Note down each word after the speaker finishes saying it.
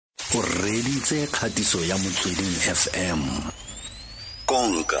o reditse kgatiso ya Motsweding FM.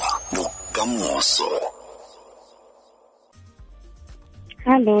 Konka bokamoso.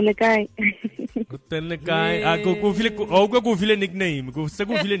 Hello, le kae? Guten le kae? Go file nickname. Go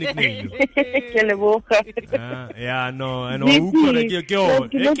file nickname. Ke leboga. Yeah, no, and ke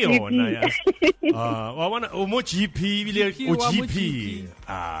ona ya. Wa bona o mo GP bile o GP.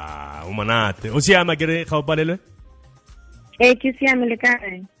 O manate. O siama ke Gaopalelwe? Ke siame le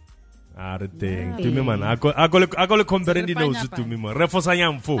kae? Re teng. Tumi man. A go le compare di notes tumi man. Re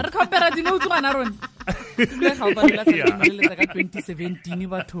fosanya mfo. Re compare di notes ngwana rona. Le Gaopalelwe sa ka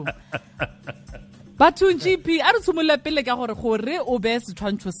 2017 batho GP a re tshimolla pele ka gore o be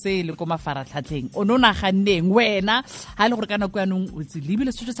setshwantsho sele go mafaratlhatlheng o no naganneng wena ha le gore kana go yanong o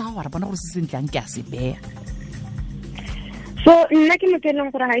tsilibile setshwantsho sa gago ra bona gore se sentlang ke a se beya. So nna ke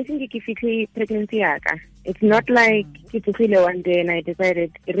moteleng gore ha iseng ke fitlhe pregnancy yaka. It's not like ke tsogile one day and I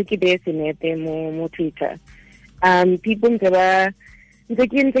decided re ke be senepe mo Twitter. People ntse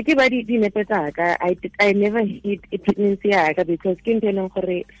ba di nepe tsaka. I never hid a pregnancy yaka because ke nteleng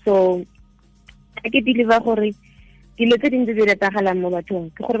gore so ke believe gore dilo tse dintse di retagalang mo bathong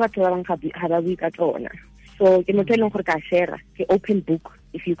ke gore batho ba bang ga ba bui ka tsona. So ke moteleng gore ka share ke open book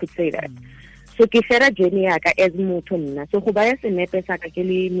if you could say that. So ke share journey yaka as motho nna. So go baya senepe sa ka ke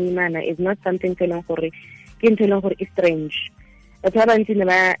le moimana is not something teleng gore ke nteleng gore is strange. Batho ba bantsi ne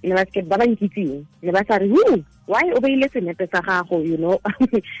ba ske ba nkitsing ne ba sa re why o beile senepe sa gago you know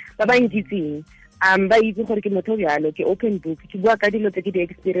ba nkitsing ba itse gore ke motho bjalo ke open book ke bua ka dilo tse ke di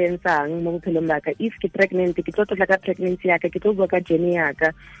experienceang mo bophelong ba ka if ke pregnant ke tlo tlotla ka pregnancy yaka ke tlo bua ka journey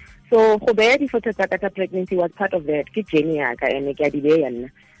yaka so go beya di-photo tsa ka tsa pregnancy was part of that ke journey yaka ene ke a di beya nna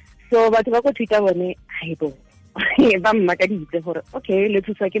so batho ba go Twitter bone haibo ba mmakaditse gore okay le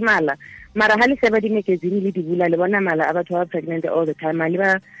thusa ke mara ha le seba di-magazine le di bula le bona mala a batho ba pregnant all the time ha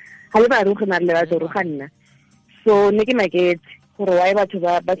le ba ruge mara le ba tsoruga nna so ne ke maketse gore why batho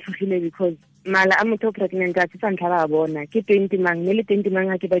ba tshogile because mala a motho pregnant a tsa ntlha ba bona ke 20 mang ne le 20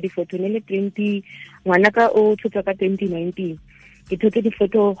 mang ha ke ba di-photo ne le 20 ngwana ka o tshotsa ka 2019 ke thotse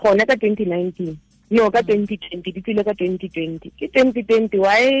di-photo gona ka 2019 no ka 2020 di tsile ka 2020 ke 2020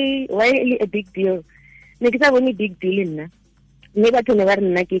 why a big deal ne ke sa bone big deal nna ne batho ne ba re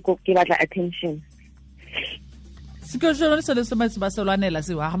nna ke batla attention Sikojolo se le se ba se lwanela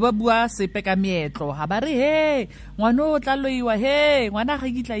se ha ba bua sepe ka meetlo ha ba re he ngwana o tla loiwa he ngwana ga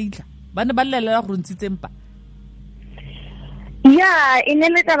itla ba ne ba llela go ntshitse mpa yeah ene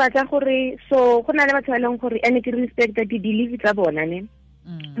le taba tsa gore so go na le batho ba leng gore ene ke respect the belief tsa bona ne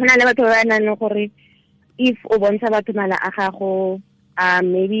go na le batho ba nang gore if o bontsha batho mala a gago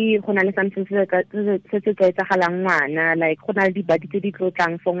maybe go na le something se tsa etsagalang ngwana like go na le dibadi tse di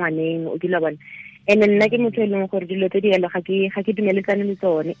tlotlang for ngwaneng o dilo bona and nna ke motho leng gore dilo tse di yalo ga ke dumeletsane le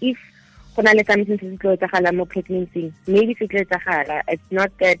tsone if go na le something se tlo etsagalang mo pregnancy maybe se tlo etsagala it's not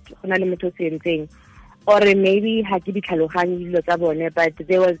that go na le motho se entseng or maybe ha ke di tlhaloganye dilo tsa bone but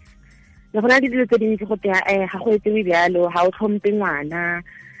there was go na le dilo tse dintsi go tea ga go etsewe bjalo ha o tlhompe ngwana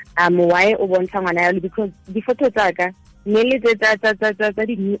why o bontsha ngwana yalo because di-photo tsaka ne le tsa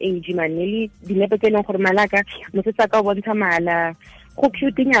di-new age man ne le dinepe tse leng gore malaka mosetsa ka o bontsha mala go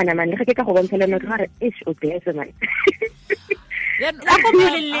cute nyana man le ga ke ka go bontsha le motho gore o bese man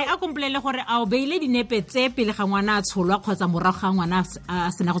a kompolele gore a o beile dinepe tse pele ga ngwana a tsholwa kgotsa morago ga ngwana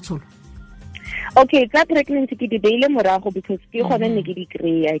a sena go tsholwa okay tsa pregnancy ke di beile morago because ke gone ne ke di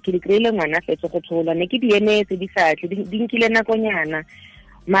kry-ile ngwana fetse go tsholwa ne ke di emetse di satle di nkile nakonyana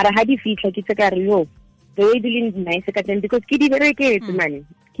mara ha di fitlha ke tse ka re yo the way di le nice ka teng because ke di bereketse man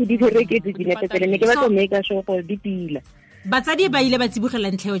ke di bereketse dinepe tsele ne ke ba tlo make sure gore di pila batsadi ba ile ba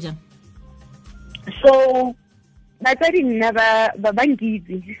tsibogela ntlheo jang so batsadi nna ba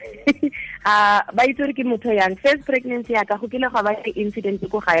nkitse ba itse gore ke motho yang first pregnancy ya ka go kile go ba incident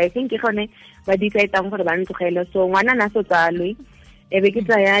ko gae ke gone ba ditsaetsang gore ba ntlogele so ngwana na so tsalwe ebe ke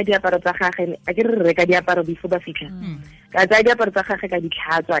tsaya diaparo tsa gagwe a ke re reka diaparo before ba fitlha ka tsaya diaparo tsa gagwe ka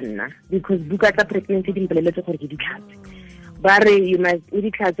ditlhatswa nna because buka tsa pregnancy di mpoleletse gore ke ditlhatse ba re you must o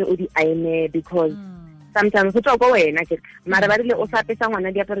ditlhatse o di aime because sometimes go tswa ko wena ke mara ba rile o sa pesa ngwana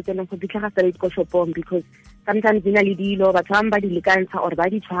diaparo tsena go ditlhaga straight ko shopong because sometimes dina le dilo batho ba di lekantsha or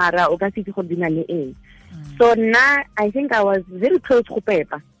ba di tshwara o ka se itse gore dina le eng so na I think I was very close go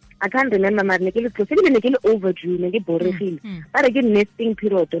pepa I can't remember mara ne ke le close ne ke le overdue ne ke boregile ba re ke nesting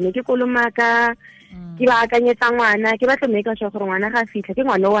period ne ke kolomaka ke ba akanyetsa ngwana ke batla make sure gore ngwana ga fitlha ke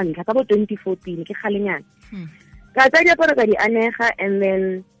ngwana wa ntlha ka bo 2014 ke galenyana ka tsa diaparo ka di anega and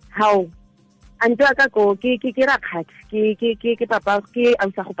then how anto ka go ke rakgati ke papa ke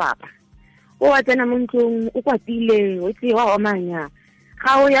ausa go papa o a tsena mo ntlong o kwatile o tse wa omanya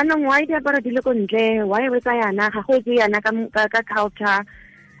ga o yanong why diaparo di le ko ntle why o tsa yana ga go tse yana ka culture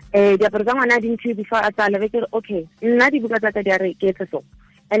diaparo tsa ngwana di ntse before a tsala be ke okay nna di buka tsa di a re ke tse so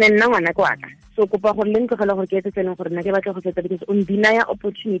and then nna ngwana ko aka so kopa go leng tlogela gore ke etse tsene gore nna ke batla go setsa because on deny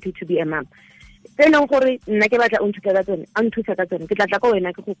opportunity to be a mom tsene gore nna ke batla o nthusa ka tsone a nthusa ka tsone ke tla tla ko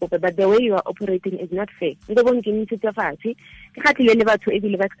wena ke go kope but the way you are operating is not fair ntse bo nke ntse tsa fatshe ke gatlile le batho e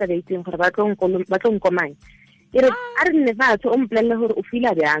bile ba ska ba itseng gore ba tlo nkomang a re nne fatshe o mpolelle gore o feel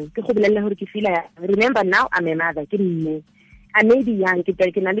bjang ke go bolelle gore ke feel ya remember now I'm a mother ke mme a maybe young ke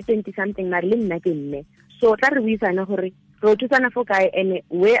na le 20 something mara le nna ke mme so tla re buisana gore re thusana for kae and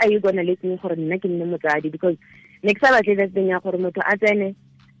where are you gonna let me gore nna ke nne motsadi because next time batle that thing ya gore motho a tsene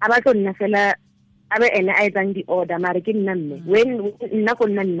a ba tlo nna fela a be ene a etsang di order mara ke nna mme when nna go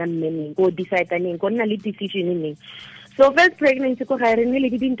nna mme neng go decide neng go nna le decision neng so first pregnancy ko ga re ne le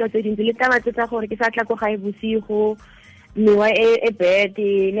dinto tse dintsi le taba tsa gore ke sa tla ko ga e bosigo mewa e bad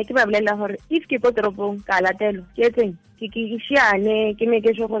ne ke ba bolela gore if ke go toropong ka latelo ke etseng ke shiane ke make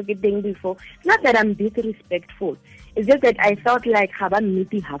sure gore ke teng before not that I'm disrespectful it's just that I felt like ga ba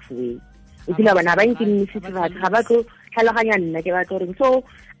meet halfway o dila bana ba nkinisi ba ga ba go tlhaloganya nna ke ba tlo so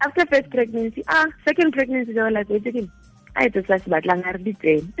after first pregnancy second pregnancy they were like wait again a etse tsa se batlang a re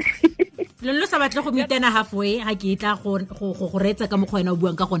diteng lo sa batle go mitena halfway ha ke tla go retsa ka mogwena o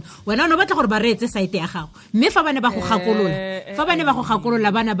buang ka gone wena o no batla gore ba retse site ya gago mme fa bane ba go gakolola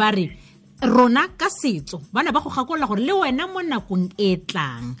bana ba re rona ka setso bana ba go gakolola gore le wena mo nakong e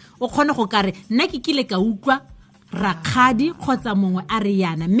tlang o kgone go kare nna ke kile ka utlwa rakgadi kgotsa mongwe a re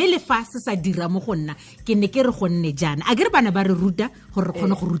yana mme le fa se sa dira mo go nna ke ne ke re go nne jana a ke re bana ba re ruta gore re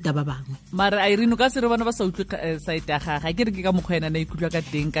kgone go ruta ba bangwe mara a irino ka se re bana ba sa utlwe site ya gaga ke re ke ka mokgwena na ikutlwa ka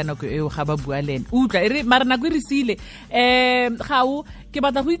teng ka nako eo ga ba bua lena utlwa ere mara nako e re sile gao ke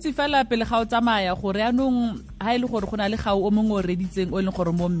batla go itse fela pele ga o tsamaya gore anong ha ile gore go na le gao o mongwe o reditseng o leng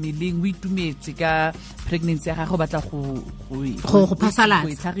gore mo mmeleng o itumetse ka pregnancy ya gago batla go phasalatsa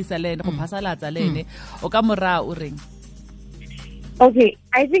go itlhagisa le ene go phasalatsa le ene o ka mora o reng okay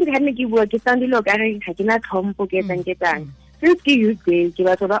I think ha ne ke bua ke sound lo ka re ga ke na tlhompo ke tsang since ke use ke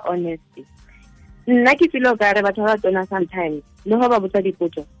batho ba honesty nna ke tsilo ka re batho ba tsona sometimes le ho ba botsa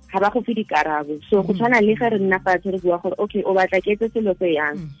dipotso ga ba go fi dikarabo so go tshwana le ga re nna fa re bua gore okay o batla ke etse selo se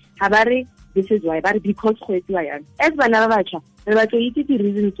yang ga ba re this is why ba re because go etsiwa yang as bana ba batla re batla itse di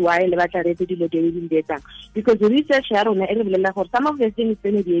reasons why le batla re etse dilo di etsang because research ya rona e re bolela gore some of the things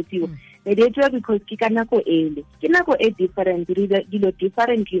tsene di etsiwa ne di etsiwa because ke ka nako ke nako e different dilo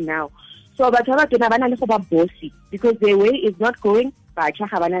differently now so batho ba tona ba na le go ba bossy because the way is not going batho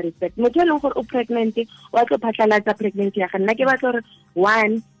ga bana respect motho e leng gore o pregnant o tlo phatlalatsa pregnancy ya ga nna ke batla gore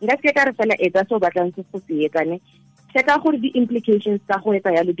one nka se ka re fela etsa so batlang se go se etsane checka gore di implications tsa go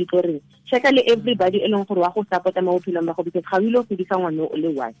etsa yalo di tlo checka le everybody e leng gore wa go supporta mo bophelong ba go because ga o ile go disa ngwana o le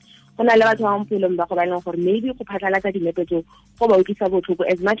one go na le batho ba mo bophelong ba go ba leng gore maybe go phatlalatsa dinepe tso go ba utlisa botlhoko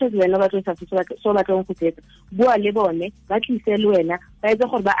as much as wena ba tlo sa so batlang go setsa bua le bone ba tlise le wena ba itse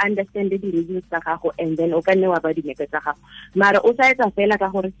gore ba understand the reasons tsa gago and then o ka nne wa ba dinepe tsa gago mara o sa etsa fela ka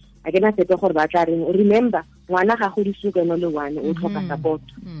gore a ke na sepe gore ba tla reng remember ngwana ga go disukeno le one o tlhoka support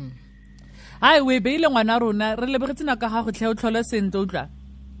ai we beile ngwana rona re lebogetse nako ga go tlhe o tlhola sente o tla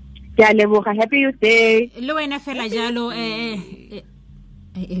ke a leboga happy birthday le wena fela jalo e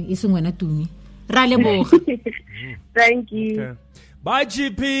seng wena tumi ra leboga thank you okay. Bye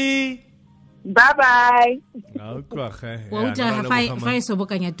GP bye bye wa utlwa fa e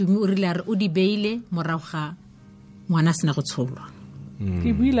sobokanya tumi o rile re o di beile morago ga ngwana sena go tsholwa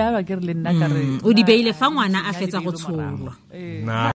ke buile ba ke re le nna ka re o di beile fa ngwana a fetsa go tsholwa